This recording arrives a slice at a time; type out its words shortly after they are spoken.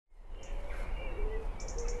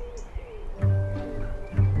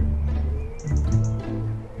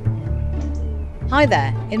Hi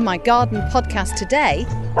there, in my garden podcast today.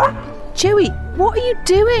 Joey, what are you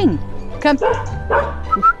doing? Come.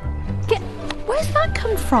 Where's that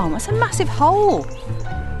come from? That's a massive hole.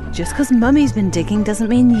 Just because Mummy's been digging doesn't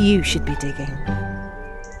mean you should be digging.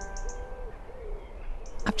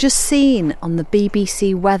 I've just seen on the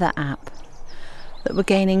BBC weather app that we're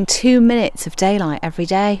gaining 2 minutes of daylight every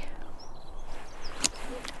day.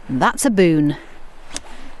 That's a boon.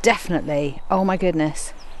 Definitely. Oh my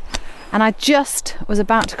goodness. And I just was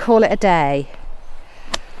about to call it a day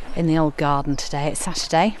in the old garden today. It's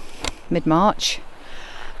Saturday, mid-March.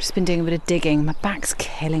 I've just been doing a bit of digging. My back's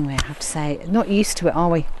killing me, I have to say. Not used to it, are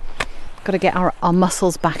we? Got to get our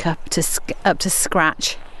muscles back up to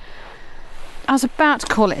scratch. I was about to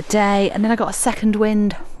call it a day, and then I got a second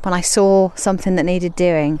wind when I saw something that needed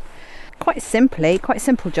doing. Quite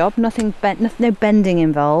simple job. No bending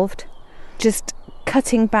involved. Just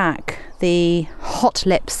cutting back the hot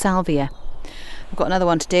lip salvia. I've got another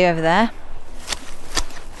one to do over there.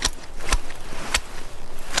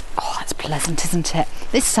 Oh, that's pleasant, isn't it?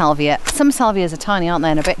 This salvia, some salvias are tiny, aren't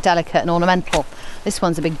they, and a bit delicate and ornamental. This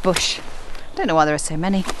one's a big bush. I don't know why there are so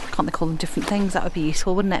many. Can't they call them different things? That would be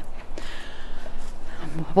useful, wouldn't it?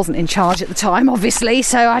 I wasn't in charge at the time, obviously,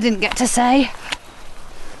 so I didn't get to say.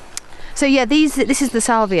 So yeah, this is the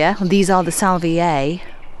salvia, and these are the salviae,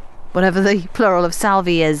 whatever the plural of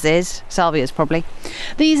salvias is. Salvias, probably.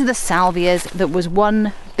 These are the salvias that was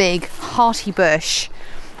one big hearty bush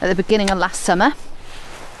at the beginning of last summer,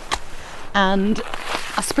 and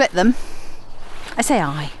I split them. I say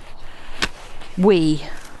we.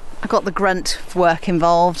 I got the grunt work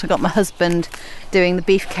involved. I got my husband doing the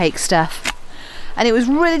beefcake stuff, and it was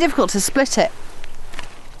really difficult to split it.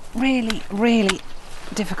 Really, really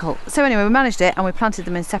difficult. So anyway, we managed it, and we planted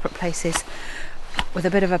them in separate places with a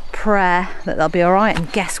bit of a prayer that they'll be all right.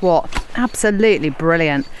 And guess what? Absolutely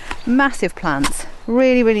brilliant. Massive plants.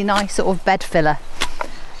 Really, really nice sort of bed filler.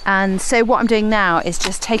 And so what I'm doing now is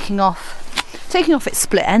just taking off its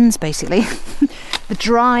split ends, basically. The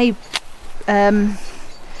dry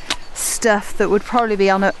stuff that would probably be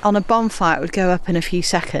on a bonfire, it would go up in a few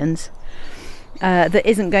seconds. That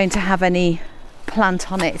isn't going to have any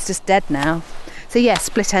plant on it. It's just dead now. So yeah,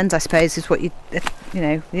 split ends, I suppose, is what you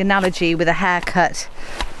know, the analogy with a haircut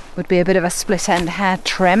would be a bit of a split end hair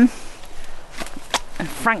trim. And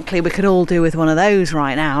frankly, we could all do with one of those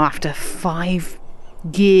right now after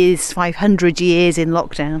 500 years in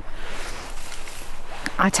lockdown.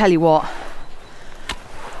 I tell you what,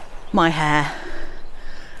 my hair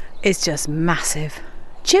is just massive.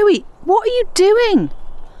 Joey, what are you doing?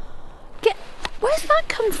 Where's that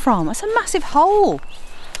come from? That's a massive hole.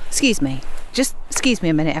 Excuse me. Just excuse me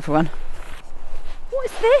a minute, everyone. What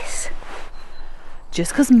is this?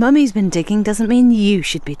 Just because Mummy's been digging doesn't mean you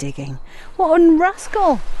should be digging. What a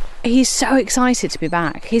rascal. He's so excited to be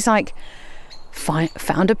back. He's like,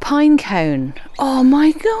 found a pine cone. Oh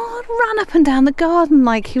my God, ran up and down the garden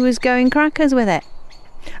like he was going crackers with it.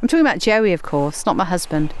 I'm talking about Joey, of course, not my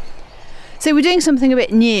husband. So we're doing something a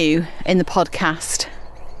bit new in the podcast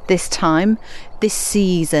this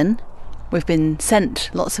season. We've been sent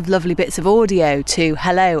lots of lovely bits of audio to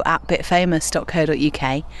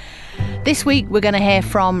hello@bitfamous.co.uk. This week we're going to hear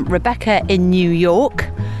from Rebecca in New York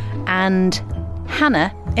and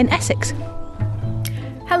Hannah in Essex.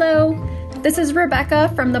 Hello, this is Rebecca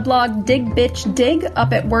from the blog Dig Bitch Dig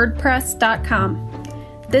up at wordpress.com.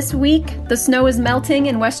 This week, the snow is melting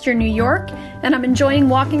in western New York, and I'm enjoying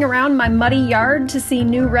walking around my muddy yard to see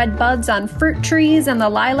new red buds on fruit trees and the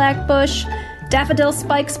lilac bush, daffodil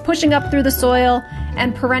spikes pushing up through the soil,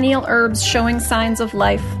 and perennial herbs showing signs of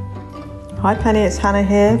life. Hi Penny, it's Hannah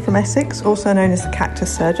here from Essex, also known as the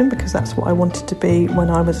cactus surgeon because that's what I wanted to be when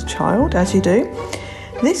I was a child, as you do.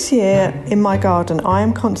 This year in my garden I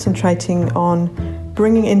am concentrating on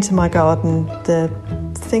bringing into my garden the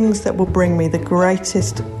things that will bring me the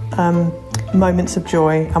greatest moments of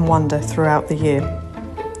joy and wonder throughout the year.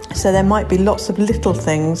 So there might be lots of little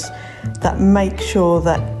things that make sure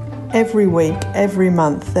that every week, every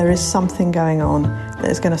month, there is something going on that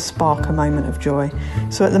is going to spark a moment of joy.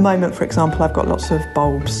 So at the moment, for example, I've got lots of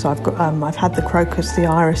bulbs. So I've had the crocus, the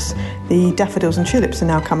iris, the daffodils and tulips are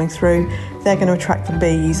now coming through. They're going to attract the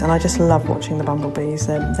bees, and I just love watching the bumblebees.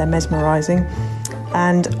 They're mesmerising.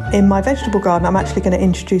 And in my vegetable garden, I'm actually going to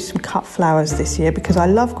introduce some cut flowers this year because I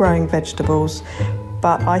love growing vegetables,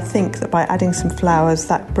 but I think that by adding some flowers,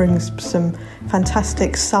 that brings some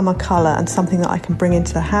fantastic summer colour and something that I can bring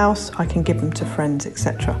into the house, I can give them to friends,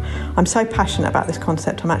 etc. I'm so passionate about this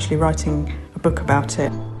concept, I'm actually writing a book about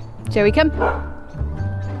it. Joey, come.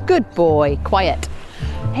 Good boy, quiet.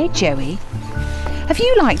 Hey Joey, have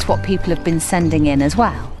you liked what people have been sending in as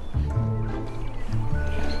well?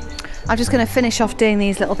 I'm just going to finish off doing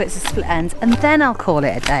these little bits of split ends, and then I'll call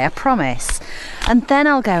it a day, I promise. And then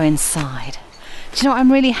I'll go inside. Do you know what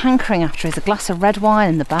I'm really hankering after is a glass of red wine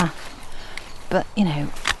in the bath. But, you know,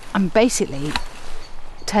 I'm basically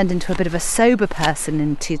turned into a bit of a sober person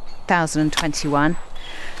in 2021.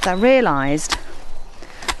 So I realised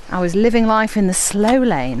I was living life in the slow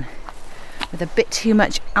lane with a bit too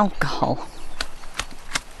much alcohol.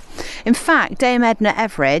 In fact, Dame Edna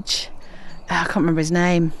Everidge, I can't remember his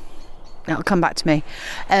name, it'll come back to me,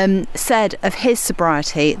 said of his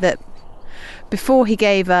sobriety that before he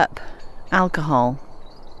gave up alcohol,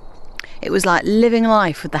 it was like living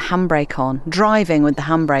life with the handbrake on, driving with the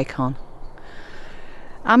handbrake on.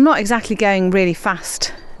 I'm not exactly going really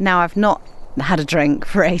fast now. I've not had a drink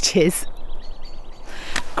for ages.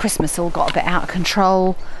 Christmas all got a bit out of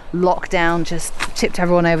control. Lockdown just tipped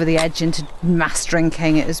everyone over the edge into mass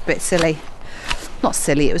drinking. It was a bit silly. Not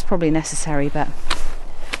silly, it was probably necessary, but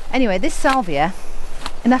anyway, this salvia,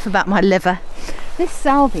 enough about my liver. This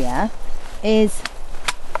salvia is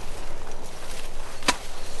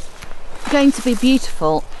going to be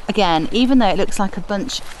beautiful again, even though it looks like a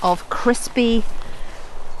bunch of crispy...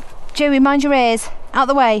 Joey, mind your ears, out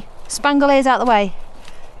the way. Spangle ears out the way.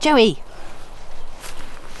 Joey.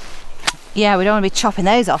 Yeah, we don't want to be chopping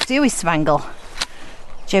those off, do we, Spangle?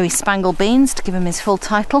 Joey Spangle Beans, to give him his full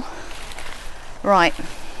title. Right,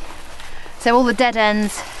 so all the dead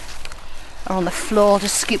ends are on the floor,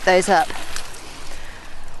 just scoop those up.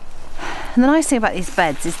 And the nice thing about these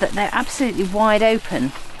beds is that they're absolutely wide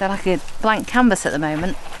open. They're like a blank canvas at the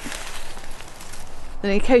moment. The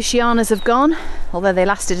Nicotianas have gone, although they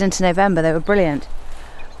lasted into November, they were brilliant.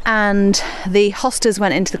 And the hostas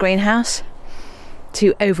went into the greenhouse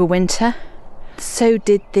to overwinter. So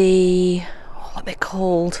did the, what are they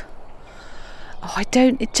called? Oh,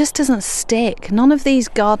 it just doesn't stick. None of these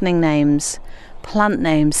gardening names, plant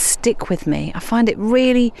names, stick with me. I find it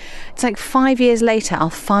really, it's like 5 years later, I'll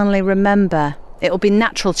finally remember. It'll be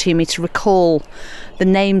natural to me to recall the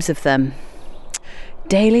names of them.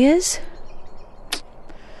 Dahlias?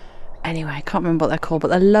 Anyway, I can't remember what they're called, but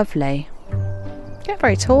they're lovely. Get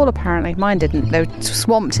very tall apparently. Mine didn't. They were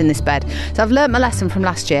swamped in this bed. So I've learnt my lesson from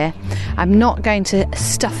last year. I'm not going to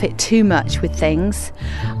stuff it too much with things.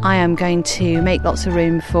 I am going to make lots of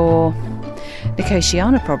room for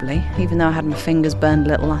Nicotiana probably, even though I had my fingers burned a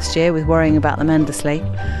little last year with worrying about them endlessly.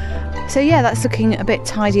 So yeah, that's looking a bit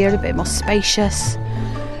tidier, a bit more spacious,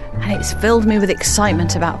 and it's filled me with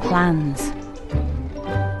excitement about plans.